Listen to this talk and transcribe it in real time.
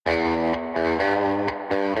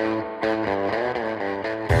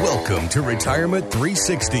Welcome to Retirement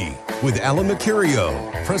 360 with Alan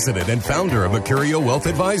Mercurio, president and founder of Mercurio Wealth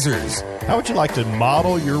Advisors. How would you like to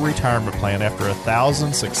model your retirement plan after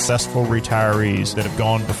 1,000 successful retirees that have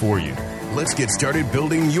gone before you? Let's get started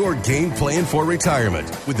building your game plan for retirement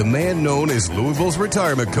with the man known as Louisville's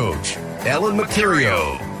retirement coach, Alan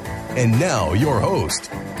Mercurio. And now your host,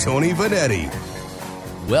 Tony Vanetti.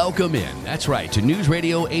 Welcome in. That's right, to News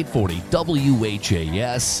Radio 840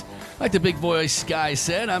 WHAS. Like the big voice guy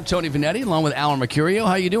said, I'm Tony Vanetti along with Alan Mercurio.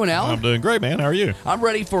 How you doing, Alan? I'm doing great, man. How are you? I'm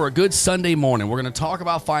ready for a good Sunday morning. We're going to talk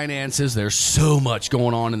about finances. There's so much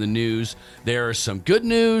going on in the news. There's some good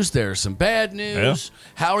news. There's some bad news. Yeah.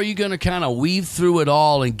 How are you going to kind of weave through it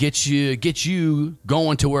all and get you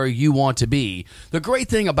going to where you want to be? The great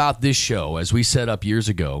thing about this show, as we set up years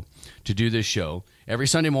ago to do this show, every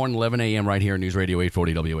Sunday morning, 11 a.m. right here on News Radio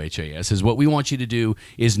 840 WHAS, is what we want you to do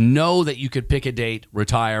is know that you could pick a date,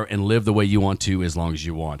 retire, and live the way you want to as long as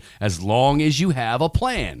you want. As long as you have a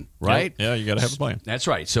plan, right? Yeah, you got to have a plan. That's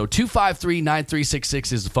right. So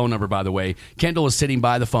 253-9366 is the phone number, by the way. Kendall is sitting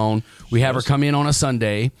by the phone. We have her come in on a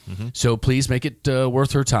Sunday, so please make it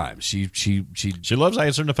worth her time. She loves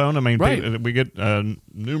answering the phone. I mean, right. We get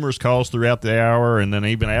numerous calls throughout the hour and then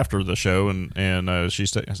even after the show, and she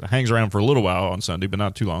hangs around for a little while on Sunday, but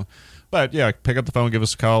not too long. But yeah, pick up the phone, give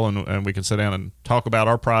us a call, and we can sit down and talk about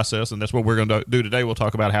our process, and that's what we're going to do today. We'll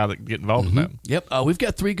talk about how to get involved in that. Yep. We've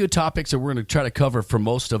got three good topics that we're going to try to cover for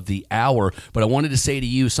most of the hour, but I wanted to say to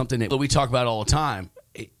you something that we talk about all the time,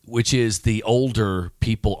 which is the older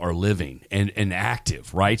people are living and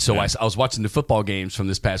active, right? So yeah. I was watching the football games from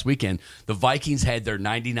this past weekend. The Vikings had their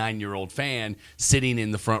 99-year-old fan sitting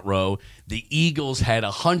in the front row. The Eagles had a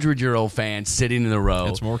 100-year-old fan sitting in the row.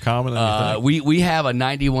 It's more common than you think. We have a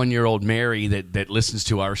 91-year-old Mary that listens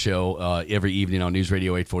to our show every evening on News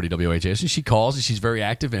Radio 840 WHS, and she calls, and she's very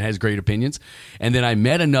active and has great opinions. And then I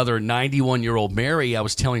met another 91-year-old Mary. I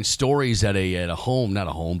was telling stories at a home, not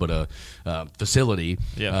a home, but a facility.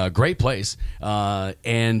 Yeah. Great place.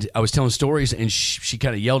 And I was telling stories, and she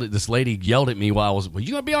kind of this lady yelled at me while were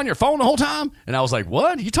you going to be on your phone the whole time? And I was like,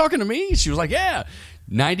 what? Are you talking to me? She was like, yeah.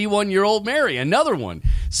 91-year-old Mary, another one.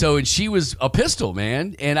 So, and she was a pistol,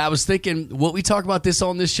 man. And I was thinking, what we talk about this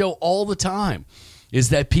on this show all the time is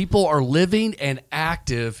that people are living and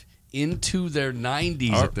active into their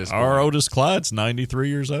 90s at this point. Our oldest Clyde's 93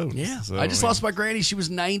 years old. Yeah. So, I just lost my granny. She was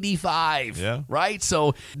 95. Yeah. Right?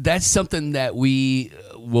 So that's something that we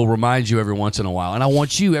will remind you every once in a while. And I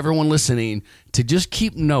want you, everyone listening, to just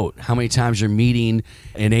keep note how many times you're meeting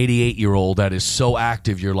an 88-year-old that is so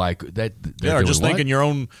active, you're like, that. Yeah, or just thinking your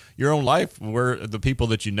own life, where the people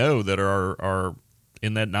that you know that are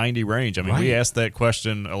in that 90 range. I mean, right. We ask that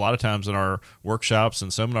question a lot of times in our workshops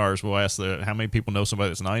and seminars. We'll ask how many people know somebody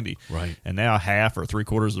that's 90. Right. And now half or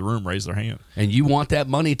three-quarters of the room raise their hand. And you want that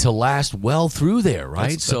money to last well through there,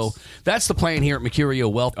 right? So that's the plan here at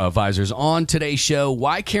Mercurio Wealth Advisors. On today's show,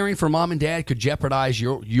 why caring for mom and dad could jeopardize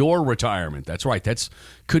your retirement. That's right.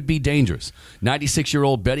 Could be dangerous.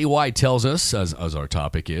 96-year-old Betty White tells us, as our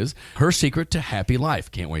topic is, her secret to happy life.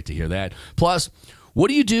 Can't wait to hear that. Plus, what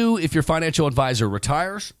do you do if your financial advisor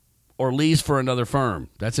retires or leaves for another firm?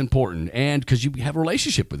 That's important. And because you have a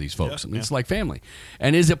relationship with these folks. It's like family.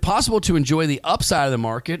 And is it possible to enjoy the upside of the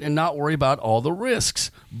market and not worry about all the risks?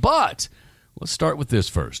 But let's start with this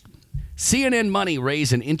first. CNN Money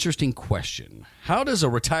raised an interesting question. How does a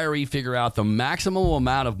retiree figure out the maximum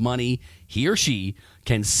amount of money he or she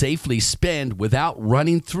can safely spend without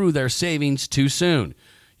running through their savings too soon?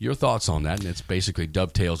 Your thoughts on that, and it's basically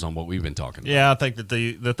dovetails on what we've been talking about. Yeah, I think that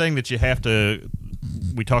the thing that you have to,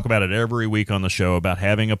 we talk about it every week on the show about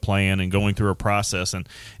having a plan and going through a process. And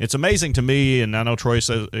it's amazing to me, and I know Troy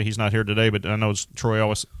says he's not here today, but I know Troy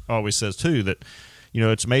always says too that,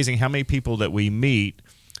 it's amazing how many people that we meet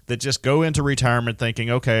that just go into retirement thinking,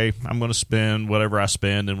 okay, I'm going to spend whatever I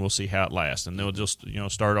spend and we'll see how it lasts. And they'll just,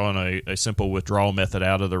 start on a simple withdrawal method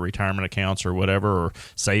out of the retirement accounts or whatever, or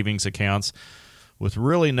savings accounts, with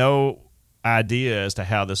really no idea as to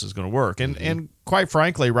how this is going to work. And quite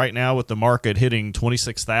frankly, right now with the market hitting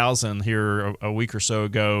 26,000 here a week or so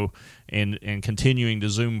ago and continuing to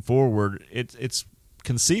zoom forward, it's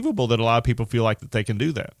conceivable that a lot of people feel like that they can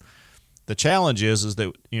do that. The challenge is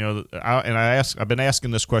that, I've been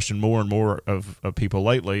asking this question more and more of people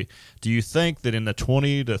lately. Do you think that in the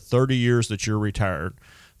 20 to 30 years that you're retired,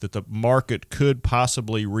 that the market could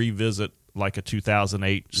possibly revisit like a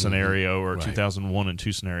 2008 scenario or a 2001 and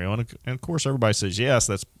 2 scenario? And of course, everybody says, yes,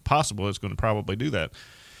 that's possible. It's going to probably do that.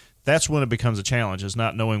 That's when it becomes a challenge, is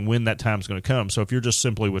not knowing when that time is going to come. So if you're just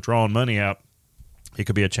simply withdrawing money out it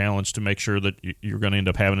could be a challenge to make sure that you're going to end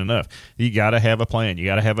up having enough. You got to have a plan. You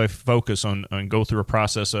got to have a focus on go through a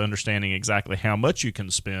process of understanding exactly how much you can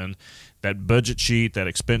spend. That budget sheet, that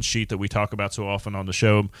expense sheet that we talk about so often on the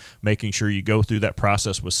show, making sure you go through that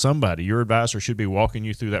process with somebody. Your advisor should be walking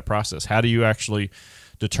you through that process. How do you actually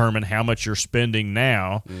determine how much you're spending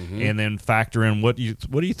now, and then factor in what do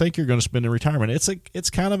you think you're going to spend in retirement? It's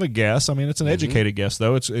kind of a guess. I mean, it's an educated guess,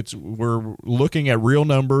 though. We're looking at real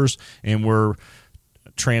numbers, and we're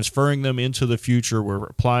transferring them into the future. We're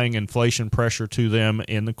applying inflation pressure to them,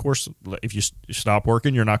 and of course, if you stop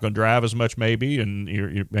working, you're not going to drive as much, maybe, and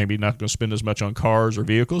you're maybe not going to spend as much on cars or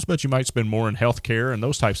vehicles, but you might spend more in health care and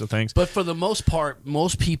those types of things. But for the most part,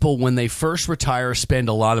 most people, when they first retire, spend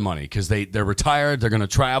a lot of money because they're retired, they're going to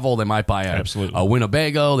travel, they might buy a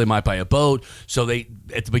Winnebago, they might buy a boat. So they,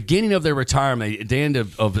 at the beginning of their retirement, they end up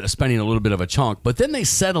spending a little bit of a chunk, but then they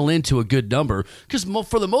settle into a good number because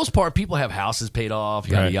for the most part, people have houses paid off,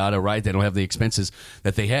 yada yada, right? They don't have the expenses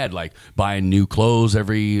that they had, like buying new clothes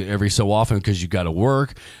every so often because you got to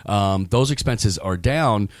work. Those expenses are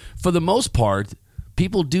down. For the most part,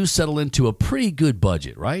 people do settle into a pretty good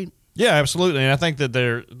budget, right? Yeah, absolutely. And I think that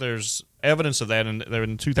there's evidence of that. And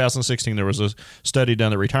in 2016, there was a study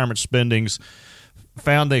done that retirement spendings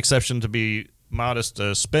found the exception to be modest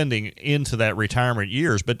spending into that retirement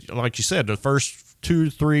years. But like you said, the first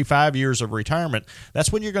 2, 3, 5 years of retirement,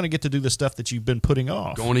 that's when you're going to get to do the stuff that you've been putting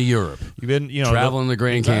off. Going to Europe. You've been, traveling the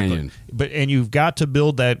Grand Canyon. And you've got to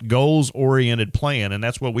build that goals-oriented plan, and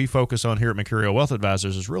that's what we focus on here at Mercurio Wealth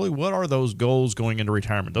Advisors is really what are those goals going into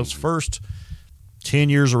retirement? Those first 10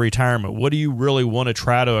 years of retirement, what do you really want to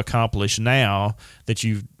try to accomplish now that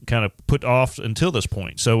you've kind of put off until this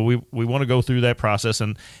point? So we want to go through that process,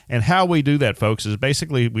 and how we do that, folks, is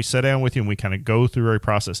basically we sit down with you and we kind of go through a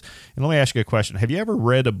process. And let me ask you a question. Have you ever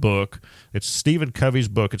read a book? It's Stephen Covey's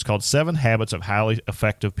book. It's called 7 Habits of Highly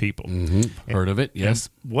Effective People. Heard of it, yes.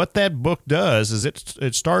 What that book does is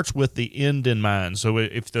it starts with the end in mind. So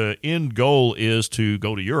if the end goal is to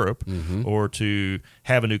go to Europe or to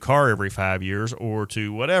have a new car every 5 years or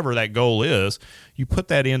to whatever that goal is, you put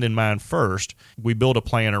that end in mind first. We build a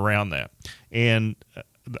plan around that. And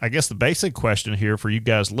I guess the basic question here for you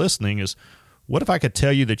guys listening is, what if I could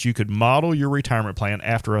tell you that you could model your retirement plan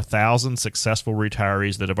after 1,000 successful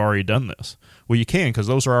retirees that have already done this? Well, you can, because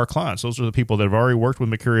those are our clients. Those are the people that have already worked with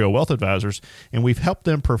Mercurio Wealth Advisors, and we've helped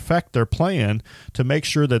them perfect their plan to make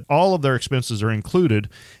sure that all of their expenses are included,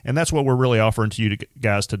 and that's what we're really offering to you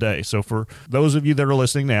guys today. So for those of you that are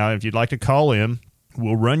listening now, if you'd like to call in,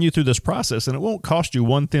 we'll run you through this process, and it won't cost you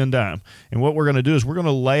one thin dime. And what we're going to do is we're going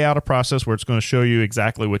to lay out a process where it's going to show you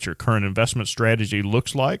exactly what your current investment strategy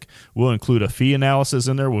looks like. We'll include a fee analysis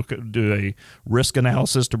in there. We'll do a risk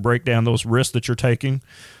analysis to break down those risks that you're taking.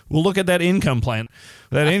 We'll look at that income plan.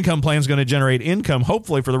 That income plan is going to generate income,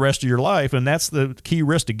 hopefully, for the rest of your life, and that's the key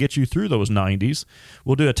risk to get you through those 90s.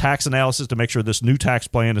 We'll do a tax analysis to make sure this new tax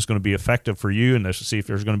plan is going to be effective for you and to see if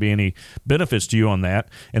there's going to be any benefits to you on that.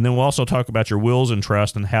 And then we'll also talk about your wills and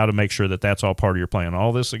trust and how to make sure that that's all part of your plan.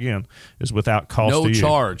 All this, again, is without cost to you. No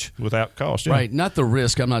charge. Without cost, yeah. Right, not the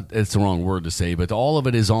risk. It's the wrong word to say, but all of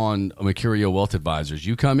it is on Mercurio Wealth Advisors.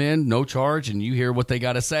 You come in, no charge, and you hear what they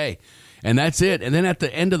got to say. And that's it. And then at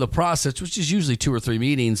the end of the process, which is usually 2 or 3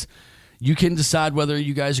 meetings, you can decide whether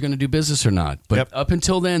you guys are going to do business or not. But up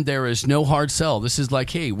until then, there is no hard sell. This is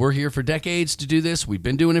like, hey, we're here for decades to do this. We've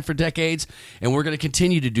been doing it for decades, and we're going to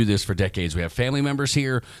continue to do this for decades. We have family members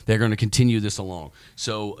here. They're going to continue this along.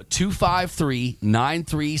 So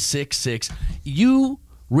 253-9366. You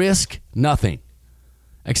risk nothing.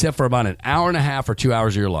 Except for about an hour and a half or 2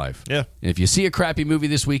 hours of your life. Yeah. And if you see a crappy movie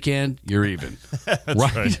this weekend, you're even.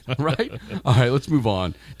 right? Right? All right, let's move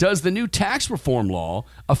on. Does the new tax reform law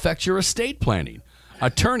affect your estate planning?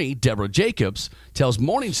 Attorney Deborah Jacobs tells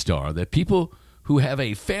Morningstar that people who have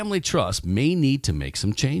a family trust may need to make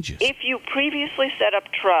some changes. If you previously set up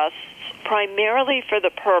trusts primarily for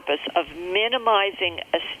the purpose of minimizing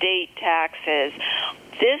estate taxes,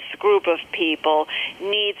 this group of people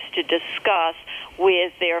needs to discuss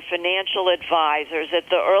with their financial advisors at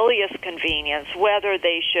the earliest convenience whether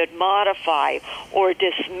they should modify or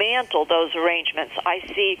dismantle those arrangements. I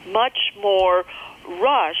see much more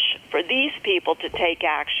rush for these people to take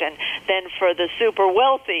action than for the super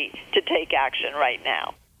wealthy to take action right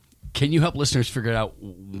now. Can you help listeners figure out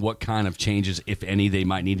what kind of changes, if any, they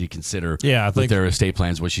might need to consider with their estate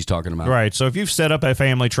plans, what she's talking about? Right. So if you've set up a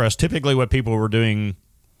family trust, typically what people were doing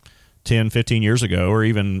 10, 15 years ago, or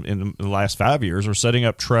even in the last 5 years, are setting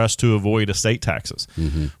up trusts to avoid estate taxes.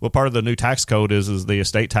 Well, part of the new tax code is the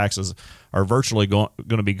estate taxes are virtually going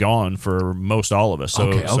to be gone for most all of us.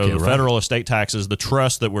 So, the federal estate taxes, the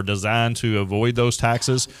trusts that were designed to avoid those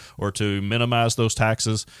taxes or to minimize those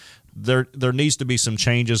taxes, there needs to be some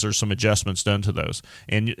changes or some adjustments done to those,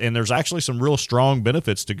 and there's actually some real strong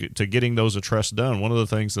benefits to getting those trusts done. One of the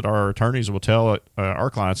things that our attorneys will tell our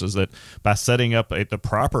clients is that by setting up the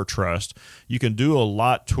proper trust, you can do a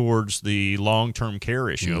lot towards the long-term care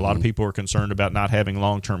issue. A lot of people are concerned about not having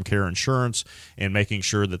long-term care insurance and making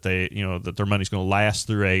sure that that their money's going to last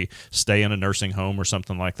through a stay in a nursing home or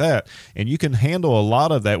something like that. And you can handle a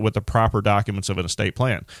lot of that with the proper documents of an estate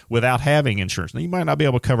plan without having insurance. Now, you might not be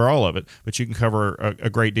able to cover all of it, but you can cover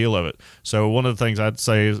a great deal of it. So one of the things I'd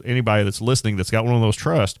say is anybody that's listening that's got one of those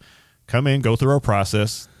trusts, come in, go through our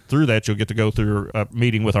process. Through that, you'll get to go through a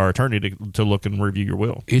meeting with our attorney to look and review your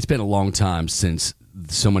will. It's been a long time since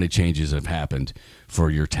so many changes have happened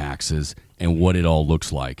for your taxes and what it all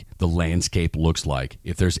looks like, the landscape looks like.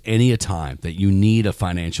 If there's any a time that you need a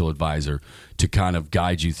financial advisor to kind of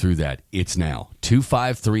guide you through that, it's now.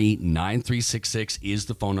 253-9366 is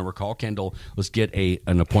the phone number. Call Kendall. Let's get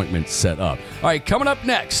an appointment set up. All right, coming up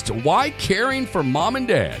next, why caring for mom and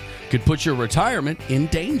dad could put your retirement in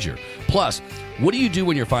danger. Plus, what do you do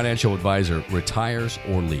when your financial advisor retires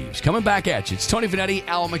or leaves? Coming back at you. It's Tony Vanetti,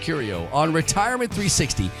 Alan Mercurio on Retirement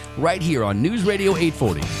 360 right here on News Radio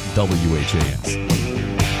 840 WHAS.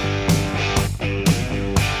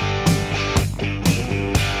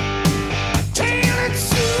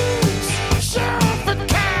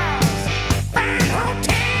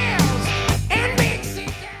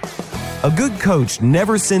 A good coach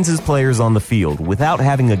never sends his players on the field without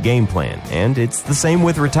having a game plan, and it's the same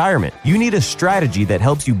with retirement. You need a strategy that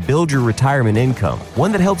helps you build your retirement income,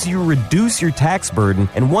 one that helps you reduce your tax burden,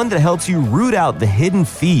 and one that helps you root out the hidden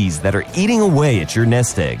fees that are eating away at your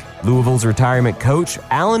nest egg. Louisville's retirement coach,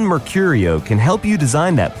 Alan Mercurio, can help you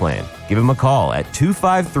design that plan. Give him a call at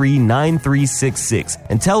 253-9366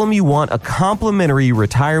 and tell him you want a complimentary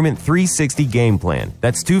Retirement 360 game plan.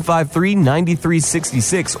 That's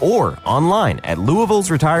 253-9366 or online at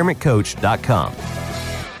Louisville'sRetirementCoach.com.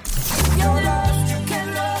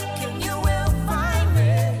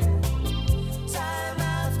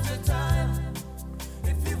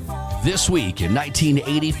 This week in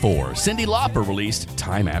 1984, Cyndi Lauper released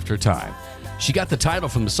Time After Time. She got the title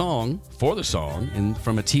from the song, and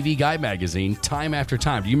from a TV Guide magazine, Time After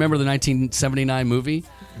Time. Do you remember the 1979 movie?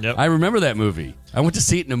 Yep. I remember that movie. I went to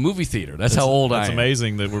see it in a movie theater. That's how old I am. It's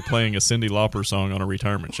amazing that we're playing a Cyndi Lauper song on a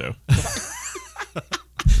retirement show.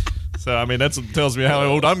 So, I mean, that tells me how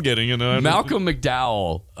old I'm getting. Malcolm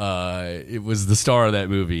McDowell, it was the star of that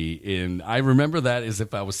movie, and I remember that as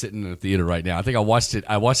if I was sitting in a theater right now. I think I watched it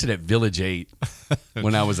at Village 8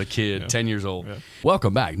 when I was a kid, 10 years old. Yeah.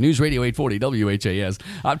 Welcome back. News Radio 840 WHAS.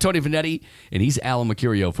 I'm Tony Vanetti, and he's Alan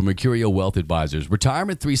Mercurio from Mercurio Wealth Advisors.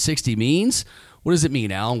 Retirement 360 means... What does it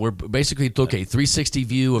mean, Alan? We're basically looking at a 360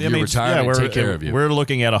 view of your retirement and take care of you. We're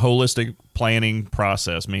looking at a holistic planning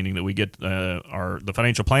process, meaning that we get the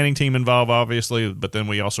financial planning team involved, obviously, but then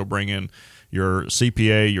we also bring in your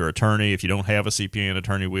CPA, your attorney. If you don't have a CPA and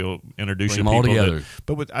attorney, we'll introduce you to people. Together.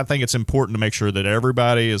 But I think it's important to make sure that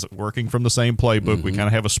everybody is working from the same playbook. Mm-hmm. We kind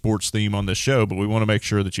of have a sports theme on this show, but we want to make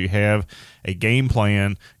sure that you have a game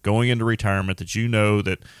plan going into retirement that you know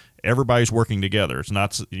that everybody's working together. It's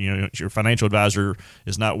not, your financial advisor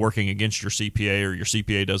is not working against your CPA, or your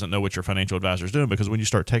CPA doesn't know what your financial advisor is doing, because when you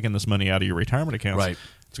start taking this money out of your retirement accounts, right,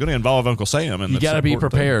 it's going to involve Uncle Sam. And you got to be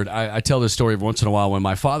prepared. I tell this story every once in a while. When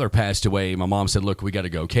my father passed away, my mom said, look, we got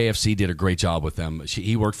to go. KFC did a great job with them.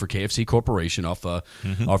 He worked for KFC Corporation off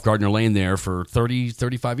Gardner Lane there for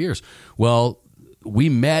 35 years. Well, we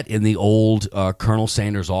met in the old Colonel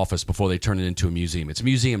Sanders office before they turned it into a museum. It's a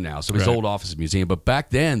museum now, so his old office is a museum. But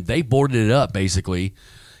back then, they boarded it up, basically,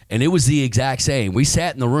 and it was the exact same. We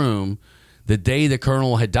sat in the room the day the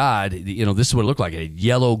Colonel had died. This is what it looked like, a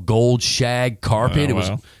yellow gold shag carpet. It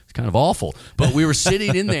was kind of awful. But we were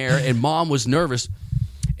sitting in there, and Mom was nervous.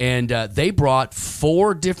 And they brought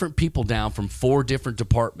 4 different people down from 4 different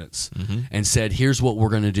departments and said, here's what we're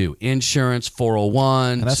going to do. Insurance,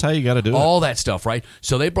 401. And that's how you got to do all that stuff, right?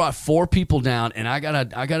 So they brought 4 people down, and I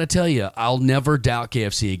gotta tell you, I'll never doubt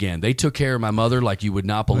KFC again. They took care of my mother like you would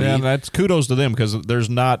not believe. Yeah, that's kudos to them, because there's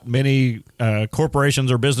not many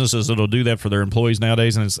corporations or businesses that will do that for their employees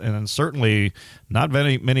nowadays, and certainly not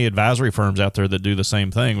many advisory firms out there that do the same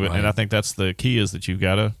thing. Right. And I think that's the key, is that you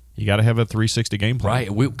got to have a 360 game plan. Right,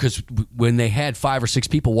 because when they had 5 or 6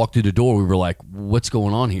 people walk through the door, we were like, what's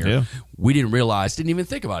going on here? Yeah. we didn't realize, didn't even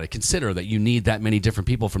think about it, consider that you need that many different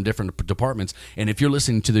people from different departments. And if you're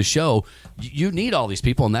listening to the show, you need all these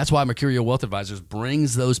people. And that's why Mercurio Wealth Advisors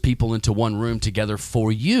brings those people into one room together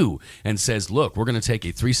for you and says, look, we're going to take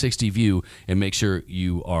a 360 view and make sure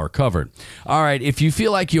you are covered. All right, if you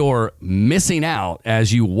feel like you're missing out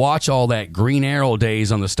as you watch all that green arrow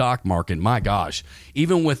days on the stock market, my gosh,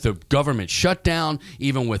 even with the government shutdown,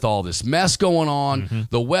 even with all this mess going on,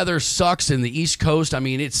 the weather sucks in the East Coast. I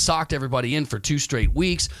mean, it socked everybody in for 2 straight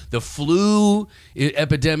weeks. The flu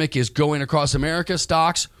epidemic is going across America.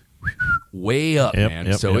 Stocks way up, man.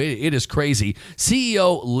 It is crazy.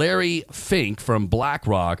 CEO Larry Fink from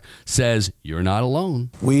BlackRock says you're not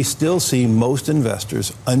alone. We still see most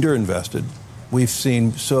investors underinvested. We've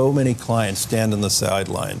seen so many clients stand on the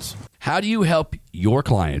sidelines. How do you help your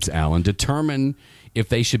clients, Alan, determine if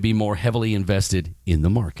they should be more heavily invested in the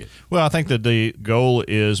market? Well, I think that the goal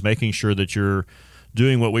is making sure that you're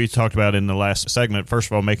doing what we talked about in the last segment. First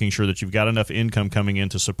of all, making sure that you've got enough income coming in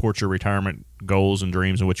to support your retirement goals and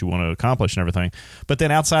dreams and what you want to accomplish and everything. But then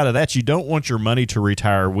outside of that, you don't want your money to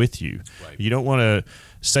retire with you. Right. You don't want to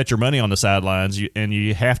set your money on the sidelines, and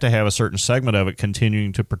you have to have a certain segment of it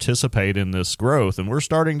continuing to participate in this growth. And we're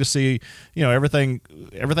starting to see, everything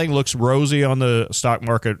looks rosy on the stock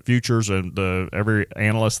market futures, and every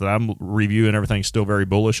analyst that I'm reviewing, everything's still very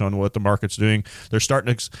bullish on what the market's doing. They're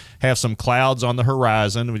starting to have some clouds on the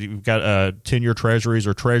horizon. We've got 10-year treasuries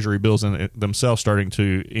or treasury bills in themselves starting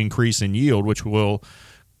to increase in yield, which will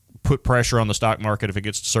put pressure on the stock market if it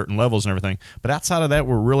gets to certain levels and everything. But outside of that,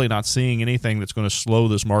 we're really not seeing anything that's going to slow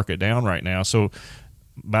this market down right now. So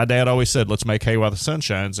my dad always said, let's make hay while the sun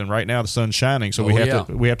shines, and right now the sun's shining. So we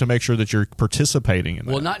have to make sure that you're participating in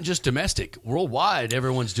that. Well, not just domestic, worldwide,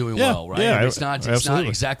 everyone's doing well, right? Yeah, it's not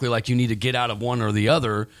exactly like you need to get out of one or the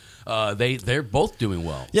other. They're both doing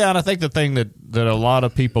well. Yeah, and I think the thing that a lot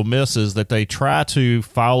of people miss is that they try to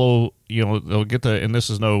follow. They'll get and this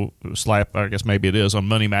is no slap, I guess maybe it is, on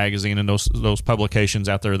Money Magazine and those publications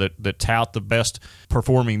out there that tout the best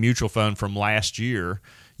performing mutual fund from last year.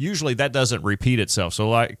 Usually that doesn't repeat itself. So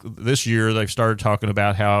like this year, they've started talking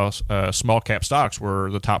about how small cap stocks were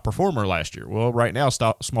the top performer last year. Well, right now,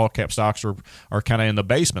 small cap stocks are kind of in the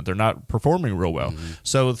basement. They're not performing real well. Mm-hmm.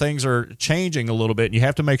 So things are changing a little bit, and you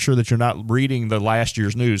have to make sure that you're not reading the last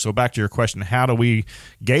year's news. So back to your question, how do we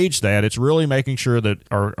gauge that? It's really making sure that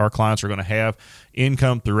our clients are going to have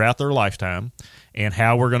income throughout their lifetime, and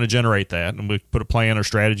how we're going to generate that, and we put a plan or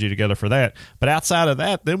strategy together for that. But outside of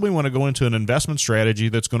that, then we want to go into an investment strategy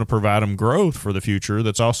that's going to provide them growth for the future,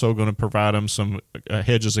 that's also going to provide them some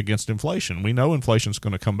hedges against inflation. We know inflation's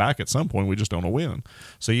going to come back at some point. We just don't know when.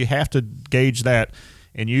 So you have to gauge that.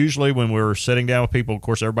 And usually when we're sitting down with people, of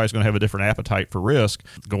course, everybody's going to have a different appetite for risk.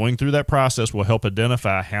 Going through that process will help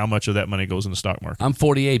identify how much of that money goes in the stock market. I'm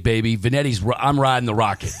 48, baby. I'm riding the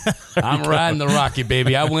rocket. I'm riding the rocket,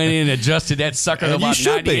 baby. I went in and adjusted that sucker to about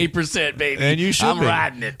 98%, baby. And you should I'm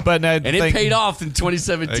riding it. But it paid off in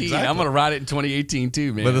 2017. Exactly. I'm going to ride it in 2018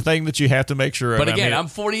 too, man. But the thing that you have to make sure of, I'm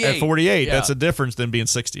 48. At 48, that's a difference than being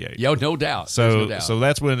 68. Yo, no doubt. So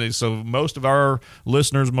that's when. So most of our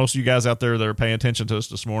listeners, most of you guys out there that are paying attention to us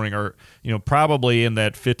this morning are, probably in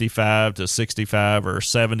that 55 to 65 or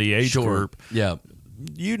 70 age group. Yeah.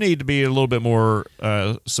 You need to be a little bit more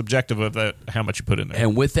subjective of that, how much you put in there.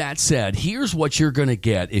 And with that said, here's what you're going to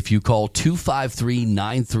get if you call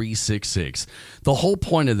 253-9366. The whole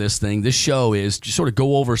point of this show is to sort of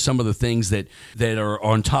go over some of the things that are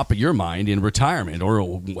on top of your mind in retirement,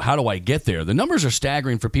 or how do I get there? The numbers are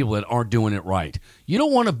staggering for people that aren't doing it right. You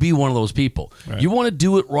don't want to be one of those people. Right. You want to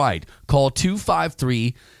do it right. Call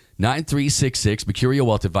 253-9366, Mercurio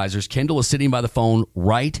Wealth Advisors. Kendall is sitting by the phone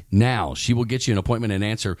right now. She will get you an appointment and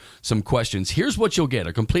answer some questions. Here's what you'll get: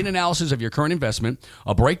 a complete analysis of your current investment,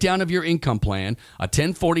 a breakdown of your income plan, a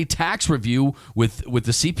 1040 tax review with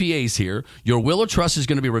the CPAs here. Your will or trust is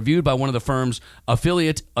going to be reviewed by one of the firm's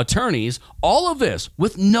affiliate attorneys. All of this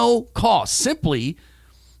with no cost, simply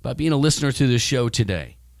by being a listener to this show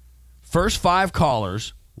today. First 5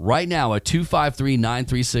 callers right now at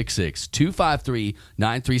 253-9366,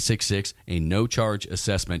 253-9366, a no-charge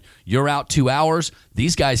assessment. You're out 2 hours.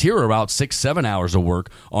 These guys here are out 6-7 hours of work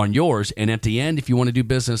on yours. And at the end, if you want to do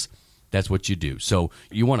business, that's what you do. So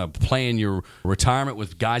you want to plan your retirement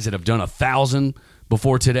with guys that have done 1,000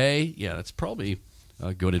 before today? Yeah, that's probably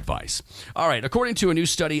good advice. All right. According to a new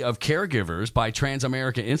study of caregivers by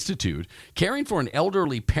Transamerica Institute, caring for an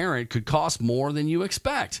elderly parent could cost more than you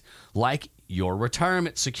expect, like your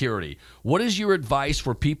retirement security. What is your advice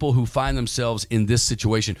for people who find themselves in this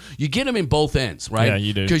situation? You get them in both ends, right? Yeah,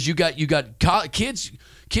 you do. Because you got kids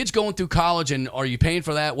kids going through college, and are you paying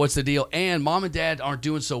for that? What's the deal? And mom and dad aren't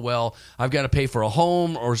doing so well. I've got to pay for a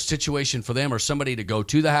home or a situation for them or somebody to go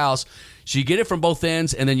to the house. So you get it from both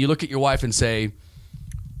ends, and then you look at your wife and say,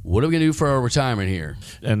 what are we going to do for our retirement here?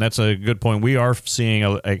 And that's a good point. We are seeing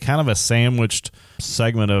a kind of a sandwiched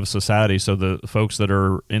segment of society. So the folks that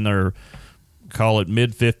are in their, call it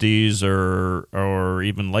mid-50s or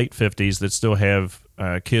even late 50s that still have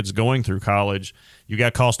kids going through college, you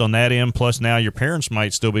got cost on that end. Plus now your parents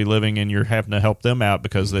might still be living and you're having to help them out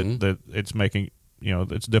because that it's making,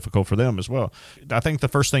 it's difficult for them as well. I think the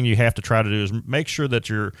first thing you have to try to do is make sure that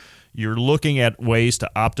you're looking at ways to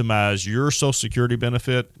optimize your Social Security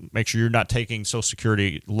benefit. Make sure you're not taking Social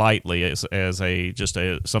Security lightly as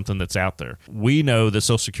something that's out there. We know that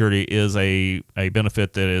Social Security is a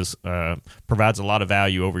benefit that is provides a lot of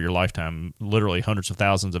value over your lifetime. Literally hundreds of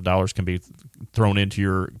thousands of dollars can be thrown into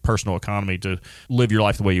your personal economy to live your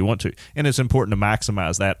life the way you want to. And it's important to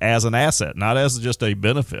maximize that as an asset, not as just a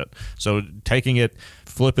benefit. So taking it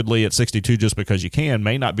flippantly at 62 just because you can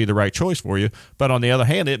may not be the right choice for you, but on the other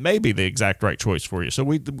hand, it may be the exact right choice for you. So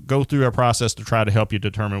we go through our process to try to help you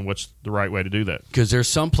determine what's the right way to do that. Because there's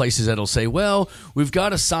some places that'll say, well, we've got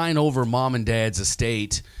to sign over mom and dad's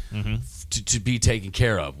estate to be taken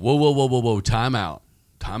care of. Whoa, time out.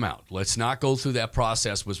 Let's not go through that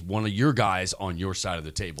process with one of your guys on your side of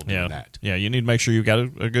the table doing that. Yeah, you need to make sure you've got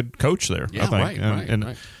a good coach there. Yeah, I think.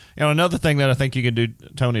 Right. Another thing that I think you can do,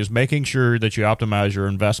 Tony, is making sure that you optimize your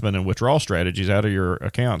investment and withdrawal strategies out of your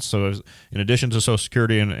accounts. So in addition to Social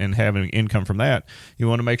Security and having income from that, you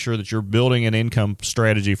want to make sure that you're building an income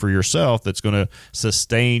strategy for yourself that's going to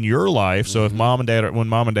sustain your life. So if when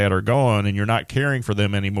mom and dad are gone and you're not caring for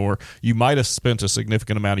them anymore, you might have spent a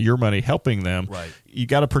significant amount of your money helping them. Right. You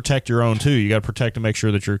got to protect your own too. You got to protect and make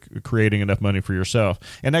sure that you're creating enough money for yourself.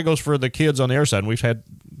 And that goes for the kids on the other side. And we've had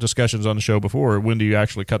discussions on the show before. When do you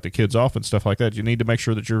actually cut the kids off and stuff like that? You need to make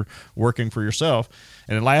sure that you're working for yourself.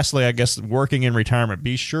 And then lastly, I guess working in retirement.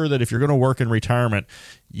 Be sure that if you're going to work in retirement,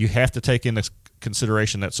 you have to take into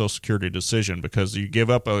consideration that Social Security decision, because you give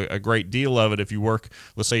up a great deal of it if you work.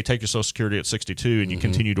 Let's say you take your Social Security at 62 and you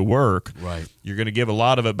continue to work. Right. You're going to give a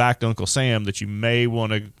lot of it back to Uncle Sam that you may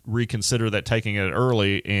want to reconsider that taking it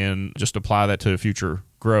early and just apply that to future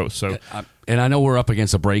growth. So, and I know we're up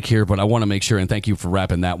against a break here, but I want to make sure, and thank you for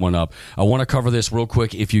wrapping that one up. I want to cover this real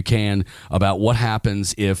quick, if you can, about what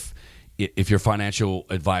happens if your financial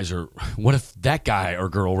advisor, what if that guy or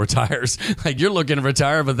girl retires? Like, you're looking to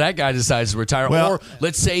retire, but that guy decides to retire. Well, or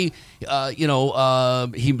let's say,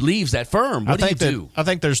 he leaves that firm. What do you do? I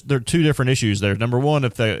think there are two different issues there. Number one,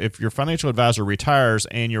 if your financial advisor retires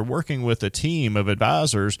and you're working with a team of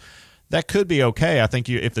advisors, that could be okay. I think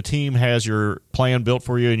if the team has your plan built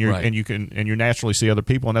for you and you naturally see other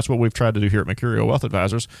people, and that's what we've tried to do here at Mercurio Wealth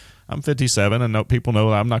Advisors. I'm 57, and people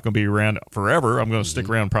know I'm not going to be around forever. I'm going to stick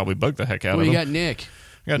around and probably bug the heck out of them. You got Nick.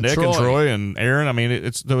 You got Nick and Troy and Aaron. I mean,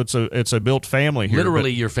 it's a built family here.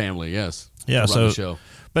 Literally your family, yes. Yeah. So, the show.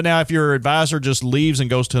 But now if your advisor just leaves and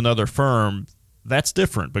goes to another firm, that's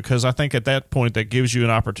different, because I think at that point that gives you an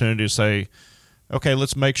opportunity to say, okay,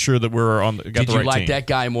 let's make sure that we're got the right team. Did you like that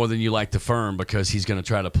guy more than you like the firm because he's going to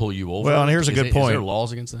try to pull you over? Well, and here's a good point. Is there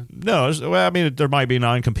laws against that? No. Well, I mean, there might be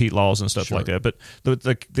non-compete laws and stuff like that. But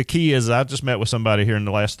the key is, I just met with somebody here in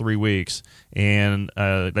the last 3 weeks, and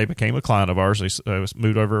they became a client of ours. They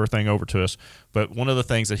moved everything over to us. But one of the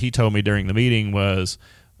things that he told me during the meeting was,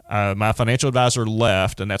 my financial advisor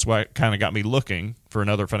left, and that's why it kind of got me looking for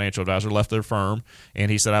another financial advisor, left their firm.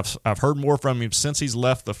 And he said, I've heard more from him since he's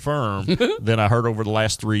left the firm than I heard over the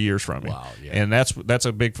last 3 years from him. Wow, yeah. And that's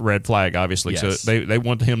a big red flag, obviously. Yes. So they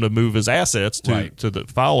want him to move his assets to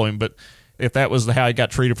follow him. But if that was how he got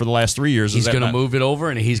treated for the last 3 years, he's going to move it over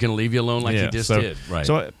and he's going to leave you alone like he just did. Right.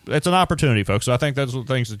 So it's an opportunity, folks. So I think that's the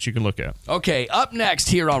things that you can look at. Okay, up next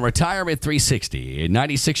here on Retirement 360,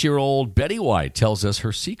 96-year-old Betty White tells us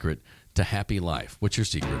her secret to happy life. What's your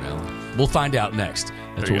secret, Alan? We'll find out next.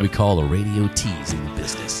 That's what we call a radio tease in the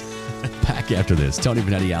business. Back after this, Tony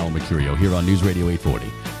Vanetti, Alan Mercurio, here on News Radio 840,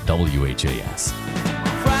 WHAS.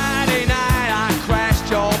 Friday night, I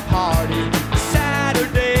crashed your party.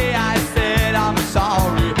 Saturday, I said I'm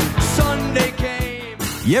sorry. Sunday came.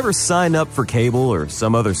 You ever sign up for cable or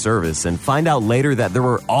some other service and find out later that there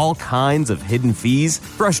were all kinds of hidden fees?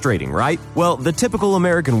 Frustrating, right? Well, the typical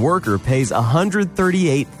American worker pays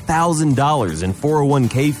 $138,000 in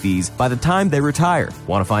 401k fees by the time they retire.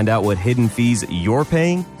 Want to find out what hidden fees you're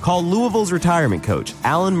paying? Call Louisville's retirement coach,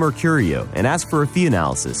 Alan Mercurio, and ask for a fee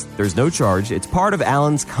analysis. There's no charge. It's part of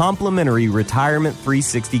Alan's complimentary Retirement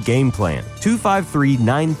 360 game plan.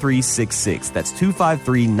 253-9366. That's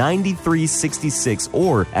 253-9366,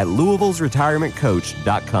 or over at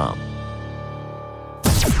Louisville'sRetirementCoach.com.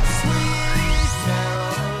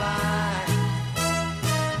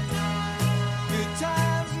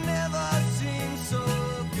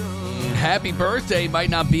 Happy birthday might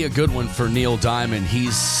not be a good one for Neil Diamond.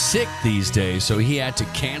 He's sick these days, so he had to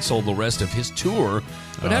cancel the rest of his tour.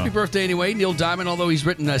 But happy birthday anyway, Neil Diamond, although he's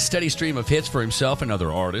written a steady stream of hits for himself and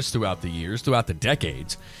other artists throughout the years, throughout the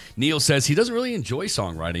decades. Neil says he doesn't really enjoy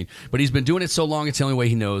songwriting, but he's been doing it so long it's the only way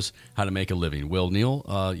he knows how to make a living. Well,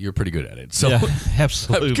 Neil, you're pretty good at it. So, yeah,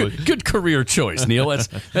 absolutely. Good career choice, Neil.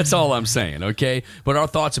 That's all I'm saying, okay? But our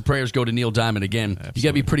thoughts and prayers go to Neil Diamond again. Absolutely. You got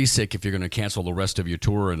to be pretty sick if you're going to cancel the rest of your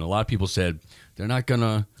tour, and a lot of people said they're not going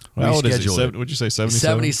to reschedule it. Would you say 77?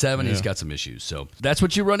 77. Yeah. He's got some issues. So that's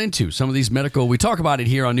what you run into. Some of these medical. We talk about it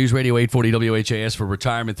here on News Radio 840 WHAS for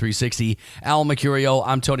Retirement 360. Al Mercurio.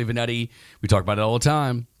 I'm Tony Vanetti. We talk about it all the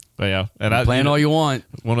time. Yeah, and plan all you want.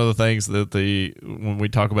 One of the things that when we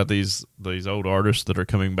talk about these old artists that are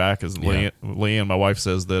coming back is Leanne, my wife,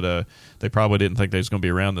 says that they probably didn't think they was going to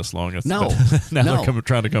be around this long. No, now they're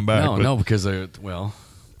trying to come back. No, because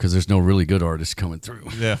there's no really good artists coming through.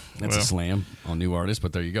 Yeah, that's a slam on new artists,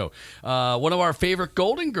 but there you go. One of our favorite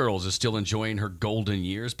Golden Girls is still enjoying her golden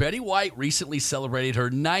years. Betty White recently celebrated her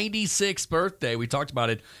 96th birthday. We talked about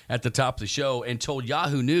it at the top of the show and told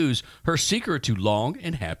Yahoo News her secret to long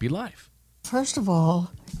and happy life. First of all,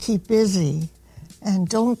 keep busy and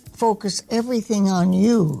don't focus everything on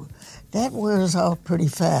you. That wears out pretty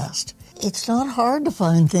fast. It's not hard to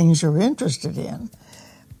find things you're interested in,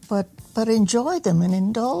 but enjoy them and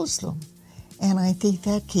indulge them. And I think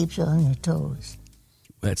that keeps you on your toes.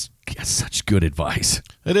 That's such good advice.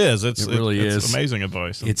 It is. It really is amazing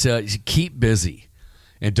advice. It's keep busy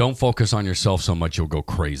and don't focus on yourself so much you'll go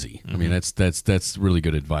crazy. Mm-hmm. I mean, that's really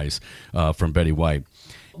good advice from Betty White.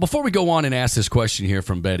 Before we go on and ask this question here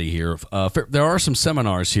from Betty here, there are some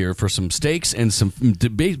seminars here for some stakes and some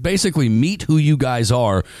basically meet who you guys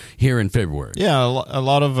are here in February. Yeah, a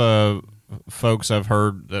lot of folks I've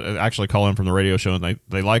heard that actually call in from the radio show, and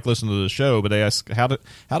they like listening to the show, but they ask, how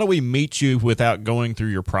do we meet you without going through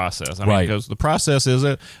your process? I mean, because the process is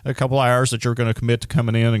a couple hours that you're going to commit to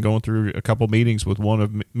coming in and going through a couple meetings with one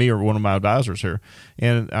of me or one of my advisors here.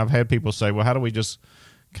 And I've had people say, well, how do we just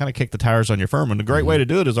kind of kick the tires on your firm? And the great way to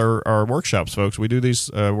do it is our workshops, folks. We do these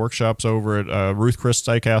workshops over at Ruth Chris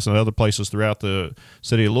Steakhouse and other places throughout the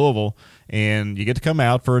city of Louisville. And you get to come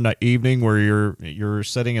out for an evening where you're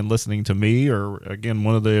sitting and listening to me or, again,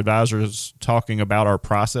 one of the advisors talking about our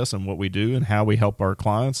process and what we do and how we help our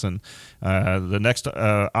clients. And the next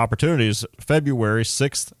opportunity is February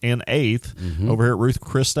 6th and 8th over here at Ruth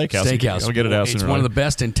Chris Steakhouse. I'll get it out sooner. It's one of the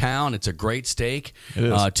best in town. It's a great steak. It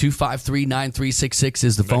is. 253-9366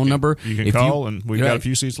 is the phone number. You can call, and we've got a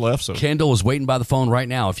few seats left. So Kendall is waiting by the phone right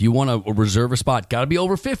now. If you want to reserve a spot, got to be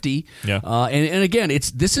over 50. Yeah. And again,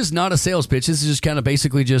 this is not a sales pitch. This is just kind of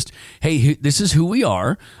basically just, hey, this is who we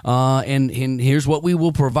are, and here's what we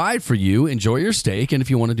will provide for you. Enjoy your steak, and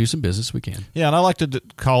if you want to do some business, we can. Yeah, and I like to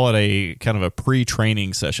call it a kind of a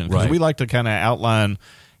pre-training session because we like to kind of outline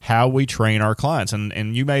how we train our clients.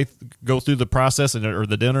 And you may go through the process or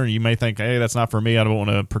the dinner, and you may think, hey, that's not for me. I don't want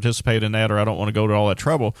to participate in that, or I don't want to go to all that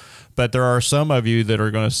trouble. But there are some of you that are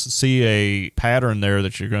going to see a pattern there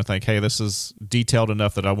that you're going to think, hey, this is detailed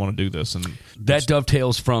enough that I want to do this. And that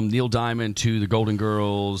dovetails from Neil Diamond to the Golden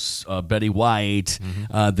Girls, Betty White,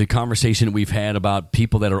 the conversation that we've had about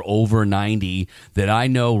people that are over 90 that I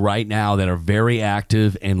know right now that are very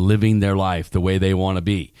active and living their life the way they want to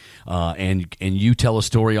be. And you tell a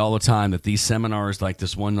story all the time that these seminars, like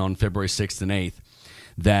this one on February 6th and 8th,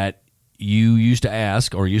 that you used to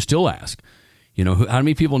ask, or you still ask, how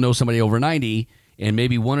many people know somebody over 90? And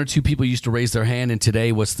maybe one or two people used to raise their hand, and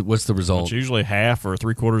today, what's the result? It's usually half or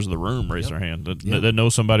 3/4 of the room raise their hand that know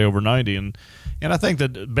somebody over 90. And I think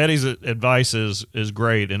that Betty's advice is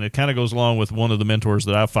great, and it kind of goes along with one of the mentors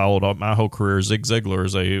that I've followed up my whole career. Zig Ziglar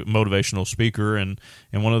is a motivational speaker, and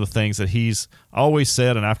one of the things that he's always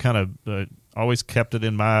said, and I've kind of always kept it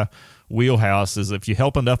in my wheelhouse, is if you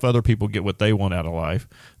help enough other people get what they want out of life,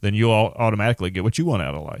 then you'll automatically get what you want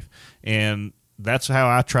out of life. And that's how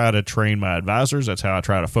I try to train my advisors. That's how I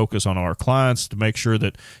try to focus on our clients to make sure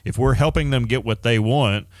that if we're helping them get what they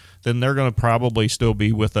want, then they're going to probably still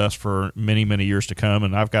be with us for many, many years to come.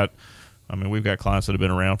 And we've got clients that have been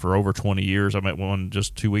around for over 20 years. I met one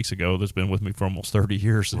just 2 weeks ago that's been with me for almost 30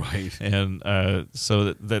 years. Right. And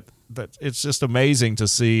so that it's just amazing to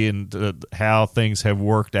see and how things have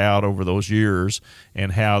worked out over those years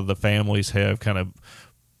and how the families have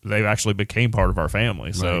they actually became part of our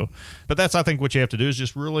family. So, right. But that's, I think, what you have to do is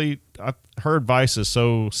just really, her advice is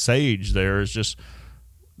so sage there, is just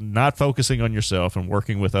not focusing on yourself and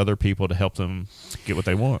working with other people to help them get what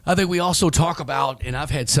they want. I think we also talk about, and I've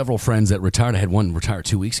had several friends that retired. I had one retire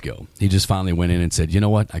 2 weeks ago. He just finally went in and said, you know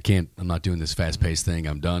what, I'm not doing this fast-paced thing.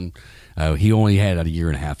 I'm done. He only had a year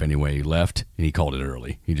and a half anyway. He left, and he called it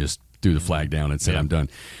early. He just threw the flag down and said, I'm done.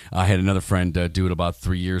 I had another friend do it about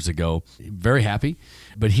 3 years ago. Very happy.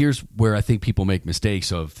 But here's where I think people make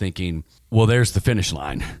mistakes of thinking, well, there's the finish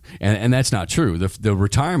line. And that's not true. The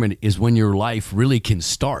retirement is when your life really can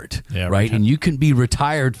start, right? And you can be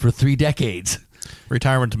retired for 3 decades.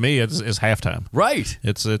 Retirement to me is halftime. Right.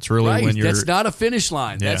 It's really when you're... That's not a finish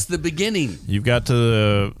line. Yeah. That's the beginning. You've got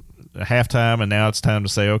to halftime, and now it's time to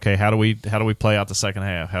say, okay, how do we play out the second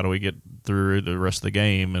half? How do we get through the rest of the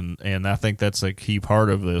game? And I think that's a key part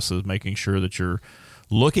of this, is making sure that you're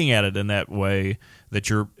looking at it in that way, that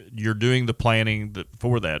you're doing the planning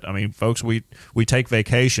for that. I mean, folks, we take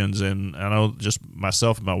vacations, and I know just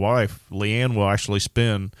myself and my wife, Leanne, will actually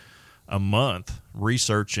spend a month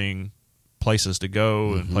researching places to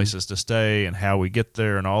go and places to stay and how we get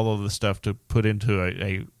there and all of the stuff to put into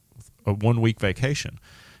a 1 week vacation.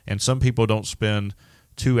 And some people don't spend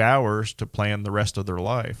 2 hours to plan the rest of their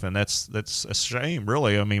life, and that's a shame,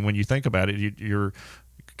 really. I mean, when you think about it, you're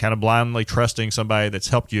kind of blindly trusting somebody that's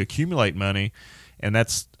helped you accumulate money, and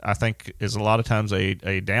that's, I think, is a lot of times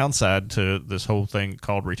a downside to this whole thing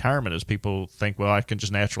called retirement, is people think, well, I can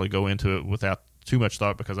just naturally go into it without too much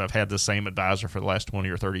thought because I've had the same advisor for the last 20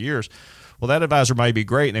 or 30 years. Well, that advisor may be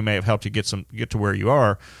great, and they may have helped you get to where you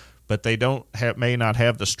are, but they may not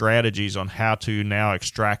have the strategies on how to now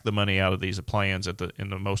extract the money out of these plans in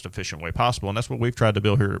the most efficient way possible. And that's what we've tried to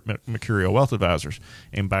build here at Mercurio Wealth Advisors.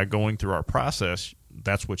 And by going through our process,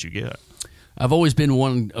 that's what you get. I've always been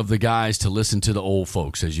one of the guys to listen to the old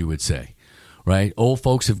folks, as you would say, right? Old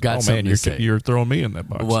folks have got something to say. You're throwing me in that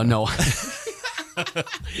box. Well, no.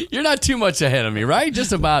 You're not too much ahead of me, right?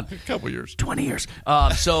 Just about a couple years. 20 years.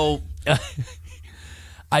 So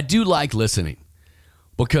I do like listening.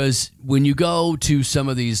 Because when you go to some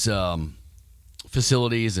of these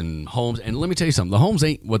facilities and homes, and let me tell you something, the homes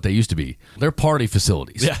ain't what they used to be. They're party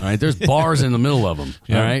facilities, right? There's bars in the middle of them,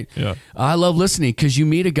 all right? Yeah. I love listening because you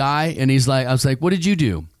meet a guy, and I was like, what did you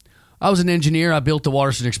do? I was an engineer. I built the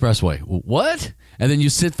Waterston Expressway. What? And then you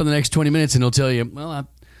sit for the next 20 minutes, and he'll tell you, well,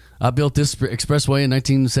 I built this expressway in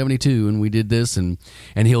 1972, and we did this, and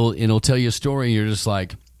he'll tell you a story, and you're just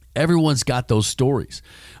like, everyone's got those stories.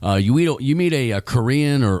 You meet a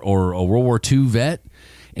Korean or a World War II vet,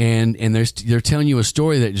 and they're telling you a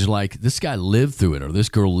story that you're like, this guy lived through it, or this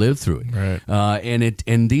girl lived through it. Right.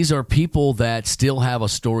 And these are people that still have a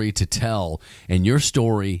story to tell, and your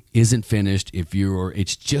story isn't finished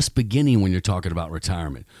it's just beginning when you're talking about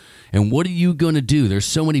retirement. And what are you going to do? There's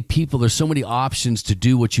so many people, there's so many options to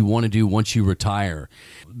do what you want to do once you retire.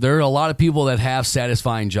 There are a lot of people that have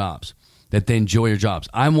satisfying jobs, that they enjoy your jobs.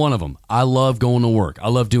 I'm one of them. I love going to work. I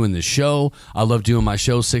love doing this show. I love doing my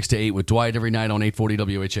show 6 to 8 with Dwight every night on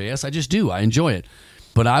 840 WHAS. I just do. I enjoy it.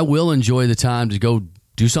 But I will enjoy the time to go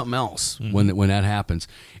do something else when that happens.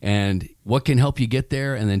 And what can help you get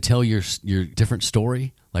there and then tell your different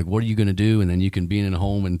story? Like, what are you going to do? And then you can be in a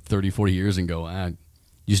home in 30, 40 years and go, I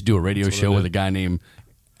used to do a radio show with a guy named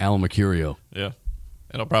Alan Mercurio. Yeah.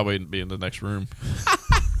 And I'll probably be in the next room.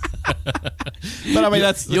 But I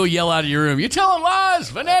mean, you'll yell out of your room, "You're telling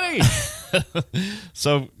lies, Vanetti."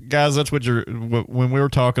 So, guys, that's when we were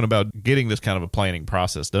talking about getting this kind of a planning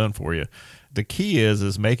process done for you. The key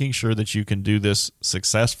is making sure that you can do this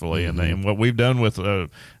successfully, and what we've done with,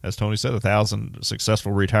 as Tony said, 1,000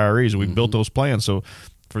 successful retirees, we've built those plans. So,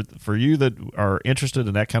 for you that are interested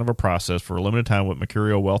in that kind of a process for a limited time with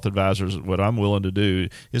Mercurio Wealth Advisors, what I'm willing to do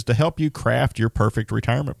is to help you craft your perfect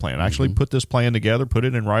retirement plan. Actually put this plan together, put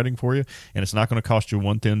it in writing for you, and it's not going to cost you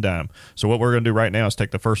one thin dime. So what we're going to do right now is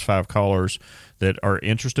take the first 5 callers that are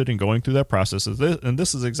interested in going through that process, and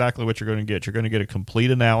this is exactly what you're going to get. You're going to get a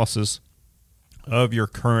complete analysis of your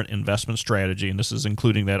current investment strategy, and this is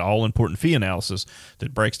including that all-important fee analysis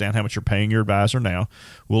that breaks down how much you're paying your advisor now.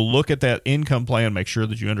 We'll look at that income plan, make sure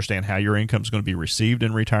that you understand how your income is going to be received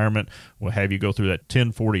in retirement. We'll have you go through that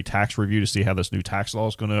 1040 tax review to see how this new tax law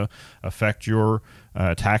is going to affect your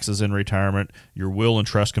taxes in retirement. Your will and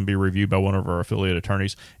trust can be reviewed by one of our affiliate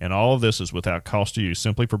attorneys, and all of this is without cost to you,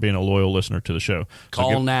 simply for being a loyal listener to the show.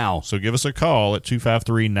 Call now. So give us a call at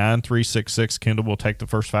 253-9366. Kendall will take the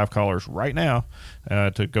first 5 callers right now,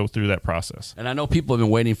 to go through that process. And I know people have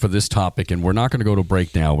been waiting for this topic, and we're not going to go to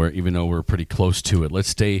break now, even though we're pretty close to it. Let's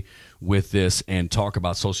stay with this and talk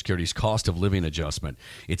about Social Security's cost of living adjustment.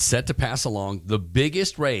 It's set to pass along the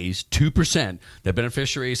biggest raise, 2%, that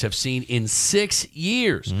beneficiaries have seen in 6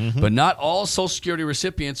 years. But not all Social Security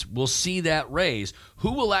recipients will see that raise.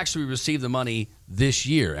 Who will actually receive the money this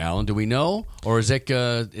year, Alan? Do we know? Or is it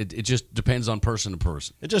just depends on person to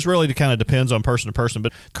person? It just really kind of depends on person to person.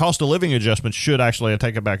 But cost of living adjustment should actually, I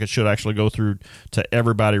take it back, it should actually go through to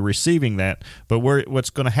everybody receiving that. But what's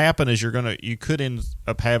going to happen is you could end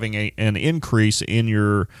up having an increase in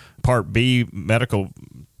your Part B medical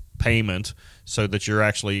payment, so that you're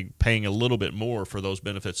actually paying a little bit more for those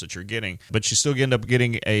benefits that you're getting, but you still end up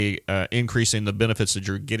getting a increase in the benefits that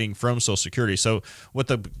you're getting from Social Security. So what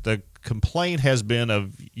the complaint has been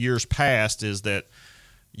of years past is that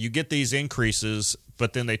you get these increases,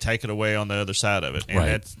 but then they take it away on the other side of it,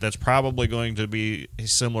 and that's probably going to be a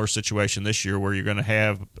similar situation this year, where you're going to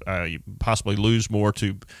have you possibly lose more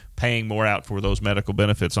to paying more out for those medical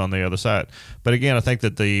benefits on the other side. But again, I think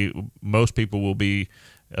that most people will be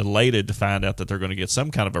elated to find out that they're going to get some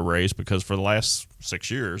kind of a raise, because for the last 6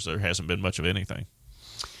 years there hasn't been much of anything.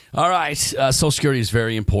 All right, Social Security is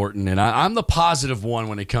very important, and I'm the positive one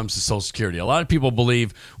when it comes to Social Security. A lot of people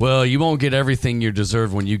believe, well, you won't get everything you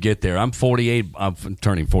deserve when you get there. I'm 48. I'm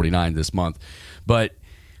turning 49 this month, but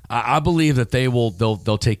I believe that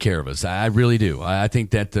they'll take care of us. I really do. I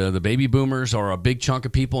think that the baby boomers are a big chunk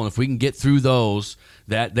of people, and if we can get through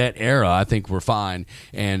that era, I think we're fine.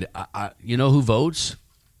 And you know who votes?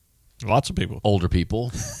 Lots of people. Older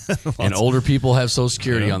people. And older people have Social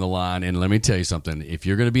Security on the line. And let me tell you something. If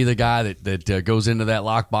you're going to be the guy that goes into that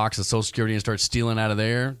lockbox of Social Security and starts stealing out of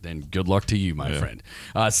there, then good luck to you, my friend.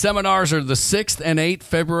 Seminars are the 6th and 8th,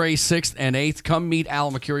 February 6th and 8th. Come meet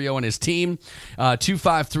Al Mercurio and his team.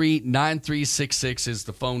 253-9366 is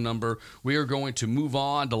the phone number. We are going to move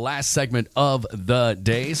on to last segment of the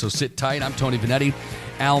day. So sit tight. I'm Tony Vanetti.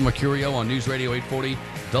 Al Mercurio on News Radio 840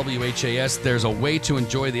 WHAS. There's a way to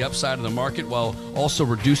enjoy the upside of the market while also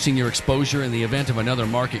reducing your exposure in the event of another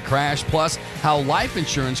market crash, plus how life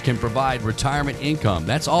insurance can provide retirement income.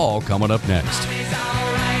 That's all coming up next.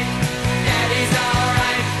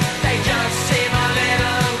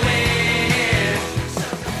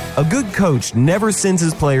 A good coach never sends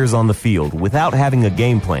his players on the field without having a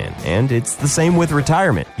game plan, and it's the same with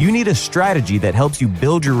retirement. You need a strategy that helps you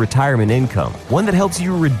build your retirement income, one that helps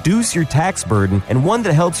you reduce your tax burden, and one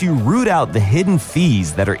that helps you root out the hidden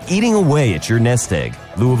fees that are eating away at your nest egg.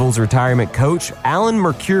 Louisville's retirement coach, Alan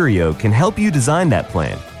Mercurio, can help you design that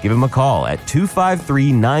plan. Give him a call at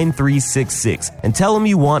 253-9366 and tell him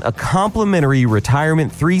you want a complimentary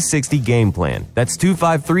Retirement 360 game plan. That's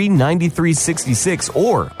 253-9366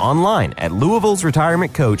 or online at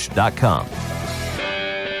Louisville'sRetirementCoach.com.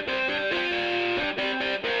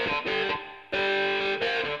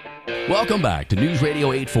 Welcome back to News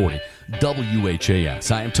Radio 840 WHAS.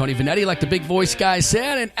 I am Tony Vanetti, like the big voice guy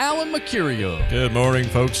said, and Alan Mercurio. Good morning,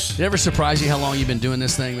 folks. Did it ever surprise you how long you've been doing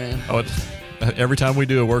this thing, man? Every time we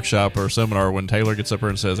do a workshop or a seminar, when Taylor gets up here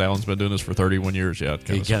and says Alan's been doing this for 31 years, it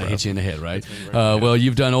kind of hits you in the head, right? Well,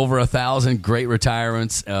 you've done over 1,000 great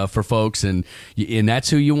retirements for folks, and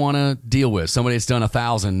that's who you want to deal with. Somebody that's done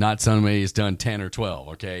 1,000, not somebody that's done 10 or 12,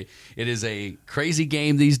 okay? It is a crazy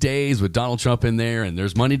game these days with Donald Trump in there, and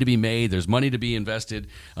there's money to be made, there's money to be invested,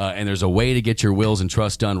 and there's a way to get your wills and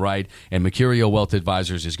trusts done right, and Mercurio Wealth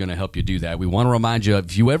Advisors is going to help you do that. We want to remind you,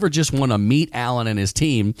 if you ever just want to meet Alan and his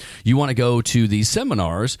team, you want to go to these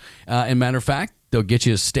seminars, and matter of fact, they'll get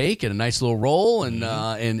you a steak and a nice little roll,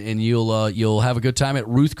 and you'll have a good time at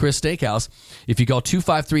Ruth Chris Steakhouse. If you call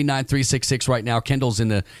 253-9366 right now, Kendall's in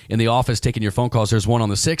the office taking your phone calls. There's one on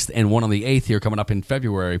the 6th and one on the 8th here coming up in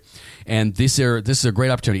February, and this is a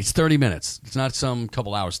great opportunity. It's 30 minutes. It's not some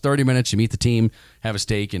couple hours. 30 minutes. You meet the team, have a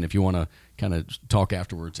steak, and if you want to kind of talk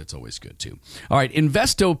afterwards, it's always good too. All right,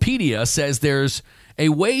 Investopedia says there's a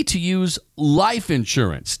way to use life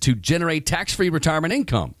insurance to generate tax-free retirement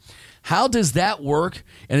income. How does that work,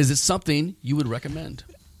 and is it something you would recommend?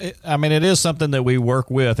 I mean, it is something that we work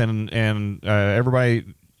with, and everybody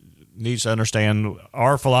needs to understand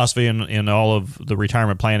our philosophy in all of the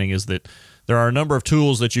retirement planning is that there are a number of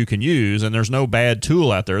tools that you can use, and there's no bad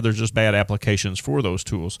tool out there. There's just bad applications for those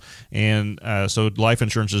tools. And so life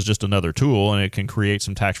insurance is just another tool, and it can create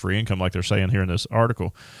some tax-free income like they're saying here in this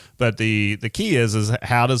article. But the key is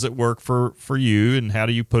how does it work for you, and how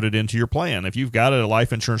do you put it into your plan? If you've got a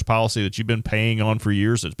life insurance policy that you've been paying on for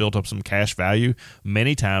years that's built up some cash value,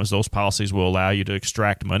 many times those policies will allow you to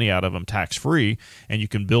extract money out of them tax-free, and you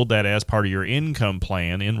can build that as part of your income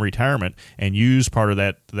plan in retirement and use part of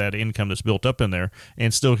that income that's built built up in there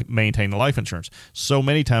and still maintain the life insurance. So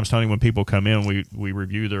many times, Tony, when people come in, we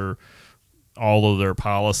review all of their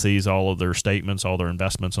policies, all of their statements, all their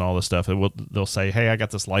investments, and all this stuff. They'll say, hey, I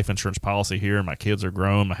got this life insurance policy here, and my kids are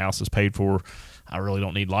grown, my house is paid for. I really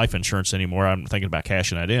don't need life insurance anymore. I'm thinking about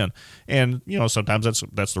cashing that in. And, sometimes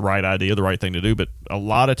that's the right idea, the right thing to do. But a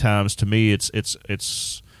lot of times, to me,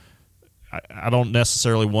 I don't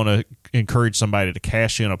necessarily want to encourage somebody to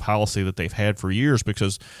cash in a policy that they've had for years,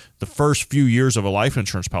 because the first few years of a life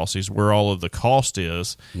insurance policy is where all of the cost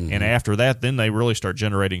is. Mm-hmm. And after that, then they really start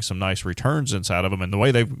generating some nice returns inside of them. And the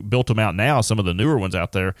way they've built them out now, some of the newer ones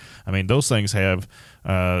out there, I mean, those things have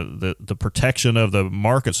the protection of the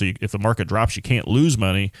market. So if the market drops, you can't lose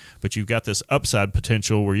money, but you've got this upside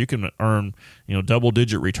potential where you can earn,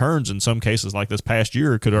 double-digit returns. In some cases, like this past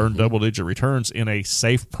year, could earn double-digit returns in a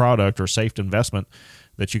safe product or safe investment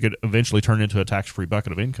that you could eventually turn into a tax-free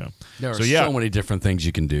bucket of income. There are so many different things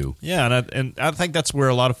you can do. Yeah, and I think that's where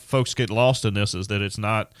a lot of folks get lost in this, is that it's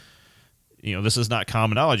not, this is not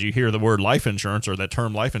common knowledge. You hear the word life insurance or that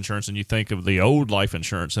term life insurance, and you think of the old life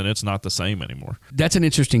insurance, and it's not the same anymore. That's an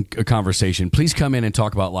interesting conversation. Please come in and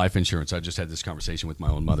talk about life insurance. I just had this conversation with my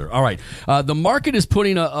own mother. All right. The market is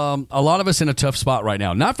putting a lot of us in a tough spot right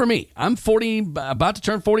now. Not for me. I'm 40, about to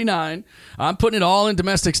turn 49. I'm putting it all in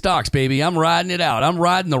domestic stocks, baby. I'm riding it out. I'm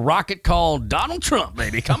riding the rocket called Donald Trump,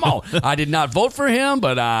 baby. Come on. I did not vote for him,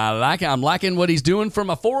 but I'm liking what he's doing for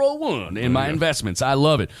my 401 in my investments. I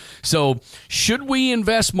love it. So, should we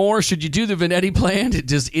invest more? Should you do the Venetti plan to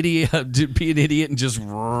just be an idiot and just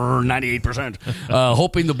 98%,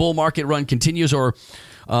 hoping the bull market run continues? Or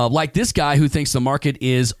like this guy who thinks the market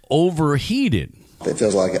is overheated? It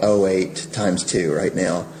feels like 08 times 2 right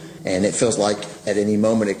now. And it feels like at any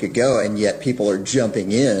moment it could go, and yet people are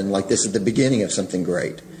jumping in like this is the beginning of something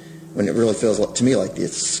great, when it really feels to me like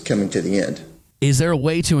it's coming to the end. Is there a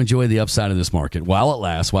way to enjoy the upside of this market while it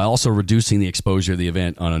lasts, while also reducing the exposure of the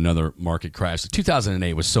event on another market crash?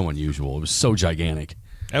 2008 was so unusual. It was so gigantic.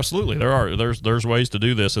 Absolutely. There's ways to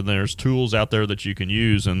do this, and there's tools out there that you can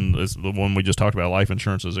use, and the one we just talked about, life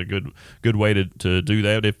insurance, is a good way to do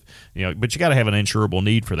that. But you got to have an insurable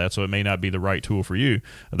need for that, so it may not be the right tool for you.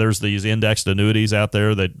 There's these indexed annuities out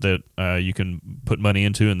there that you can put money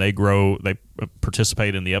into, and they grow. They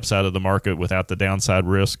participate in the upside of the market without the downside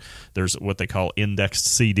risk. There's what they call indexed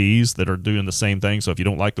CDs that are doing the same thing. So if you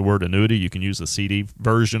don't like the word annuity, you can use the CD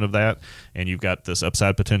version of that, and you've got this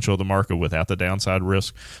upside potential of the market without the downside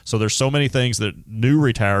risk. So there's so many things that new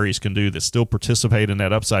retirees can do that still participate in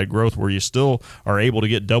that upside growth, where you still are able to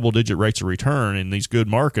get double-digit rates of return in these good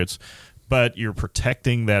markets, but you're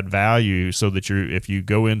protecting that value so that if you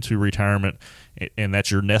go into retirement and that's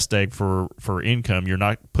your nest egg for income, you're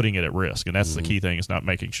not putting it at risk. And that's the key thing, is not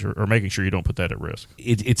making sure you don't put that at risk.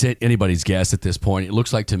 It's anybody's guess at this point. It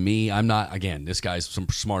looks like to me, I'm not, again, this guy's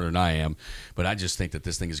smarter than I am, but I just think that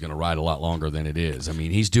this thing is going to ride a lot longer than it is. I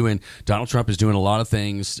mean, Donald Trump is doing a lot of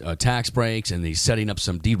things, tax breaks, and he's setting up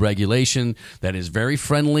some deregulation that is very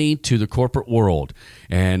friendly to the corporate world.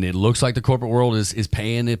 And it looks like the corporate world is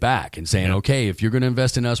paying it back and saying, okay, if you're going to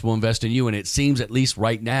invest in us, we'll invest in you. And it seems, at least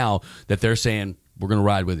right now, that they're saying, we're going to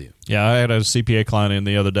ride with you. Yeah, I had a CPA client in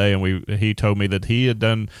the other day, and he told me that he had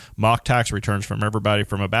done mock tax returns from everybody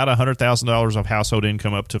from about $100,000 of household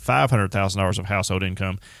income up to $500,000 of household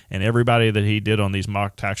income, and everybody that he did on these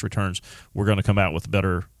mock tax returns were going to come out with a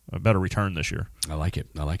better return this year. I like it.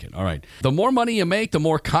 All right. The more money you make, the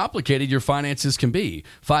more complicated your finances can be.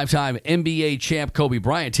 5-time NBA champ Kobe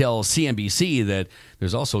Bryant tells CNBC that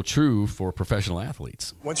there's also true for professional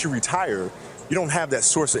athletes. Once you retire, you don't have that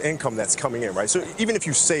source of income that's coming in, right? So even if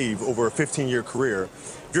you save over a 15-year career,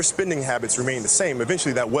 if your spending habits remain the same,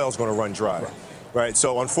 eventually that well's going to run dry. Right.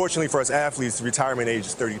 So unfortunately for us athletes, the retirement age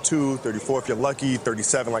is 32, 34 if you're lucky,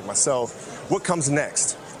 37 like myself. What comes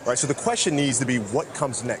next? Right, so the question needs to be, what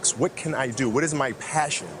comes next? What can I do? What is my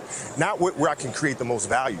passion? Not where I can create the most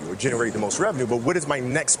value or generate the most revenue, but what is my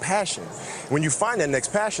next passion? When you find that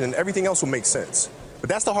next passion, then everything else will make sense. But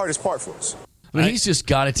that's the hardest part for us. I mean, he's just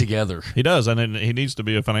got it together. He does, and he needs to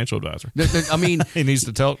be a financial advisor. I mean, he needs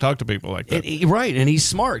to talk to people like that. Right, and he's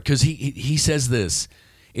smart, because he says this.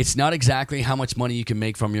 It's not exactly how much money you can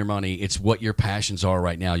make from your money. It's what your passions are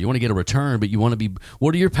right now. You want to get a return, but you want to be,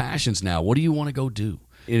 what are your passions now? What do you want to go do?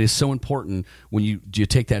 It is so important when you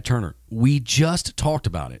take that turner. We just talked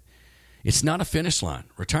about it. It's not a finish line.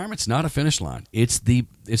 Retirement's not a finish line. It's the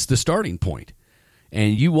starting point.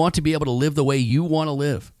 And you want to be able to live the way you want to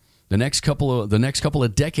live the next couple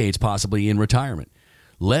of decades, possibly in retirement.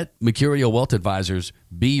 Let Mercurio Wealth Advisors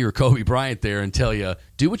be your Kobe Bryant there and tell you,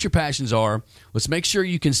 do what your passions are. Let's make sure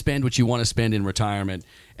you can spend what you want to spend in retirement,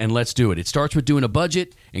 and let's do it. It starts with doing a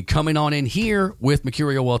budget and coming on in here with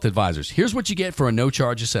Mercurio Wealth Advisors. Here's what you get for a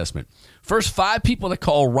no-charge assessment. First 5 people that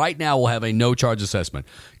call right now will have a no-charge assessment.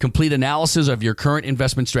 Complete analysis of your current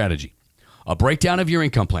investment strategy, a breakdown of your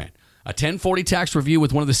income plan, a 1040 tax review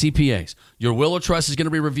with one of the CPAs. Your will or trust is going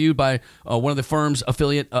to be reviewed by one of the firm's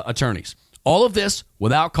affiliate attorneys. All of this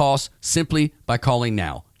without cost, simply by calling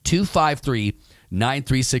now.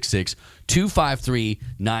 253-9366,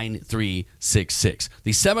 253-9366.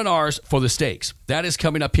 The seminars for the stakes, that is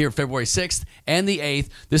coming up here February 6th and the 8th.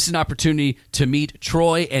 This is an opportunity to meet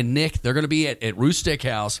Troy and Nick. They're going to be at Ruth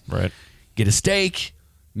Steakhouse. Right. Get a steak,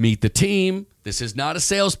 meet the team. This is not a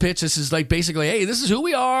sales pitch. This is like basically, hey, this is who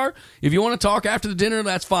we are. If you want to talk after the dinner,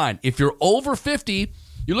 that's fine. If you're over 50,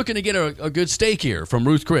 you're looking to get a good steak here from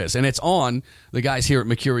Ruth Chris, and it's on the guys here at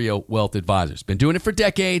Mercurio Wealth Advisors. Been doing it for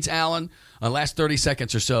decades, Alan. Last 30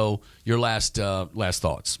 seconds or so, your last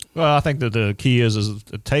thoughts. Well, I think that the key is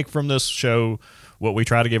take from this show what we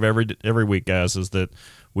try to give every week, guys, is that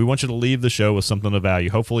we want you to leave the show with something of value.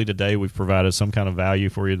 Hopefully today we've provided some kind of value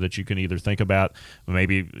for you that you can either think about,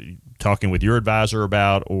 maybe talking with your advisor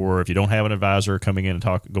about, or if you don't have an advisor, coming in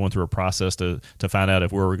and going through a process to find out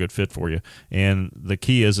if we're a good fit for you. And the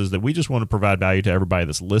key is that we just want to provide value to everybody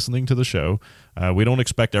that's listening to the show. We don't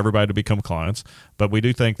expect everybody to become clients, but we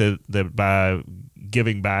do think that by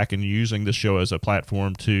giving back and using the show as a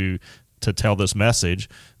platform to tell this message,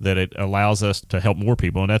 that it allows us to help more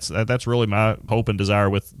people. And that's really my hope and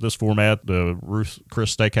desire with this format, the Ruth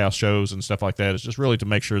Chris Steakhouse shows and stuff like that. It's just really to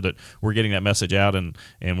make sure that we're getting that message out and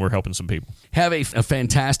we're helping some people. Have a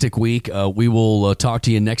fantastic week. We will talk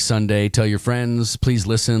to you next Sunday. Tell your friends. Please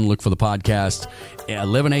listen. Look for the podcast at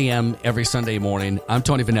 11 a.m. every Sunday morning. I'm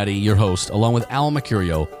Tony Vanetti, your host, along with Alan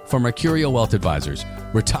Mercurio from Mercurio Wealth Advisors.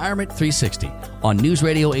 Retirement 360 on News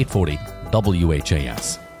Radio 840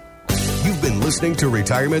 WHAS. You've been listening to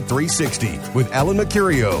Retirement 360 with Alan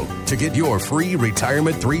Mercurio. To get your free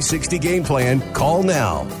Retirement 360 game plan, call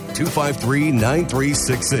now.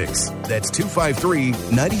 253-9366. That's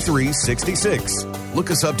 253-9366.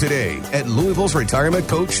 Look us up today at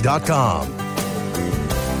Louisville'sRetirementCoach.com.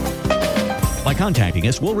 By contacting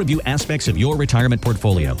us, we'll review aspects of your retirement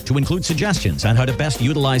portfolio to include suggestions on how to best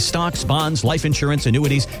utilize stocks, bonds, life insurance,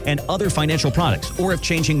 annuities, and other financial products, or if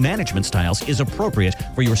changing management styles is appropriate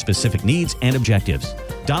for your specific needs and objectives.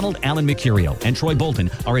 Donald Allen Mercurio and Troy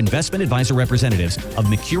Bolton are investment advisor representatives of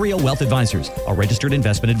Mercurio Wealth Advisors, a registered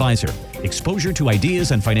investment advisor. Exposure to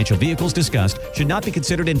ideas and financial vehicles discussed should not be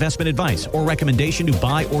considered investment advice or recommendation to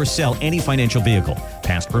buy or sell any financial vehicle.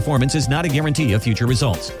 Past performance is not a guarantee of future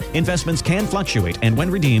results. Investments can fluctuate and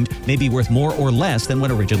when redeemed may be worth more or less than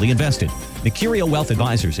when originally invested. Mercurio Wealth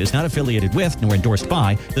Advisors is not affiliated with nor endorsed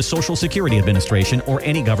by the Social Security Administration or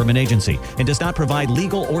any government agency and does not provide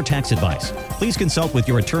legal or tax advice. Please consult with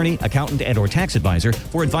your attorney, accountant, and/or tax advisor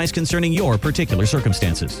for advice concerning your particular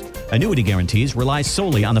circumstances. Annuity guarantees rely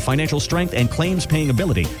solely on the financial strength and claims paying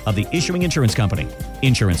ability of the issuing insurance company.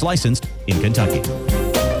 Insurance licensed in Kentucky.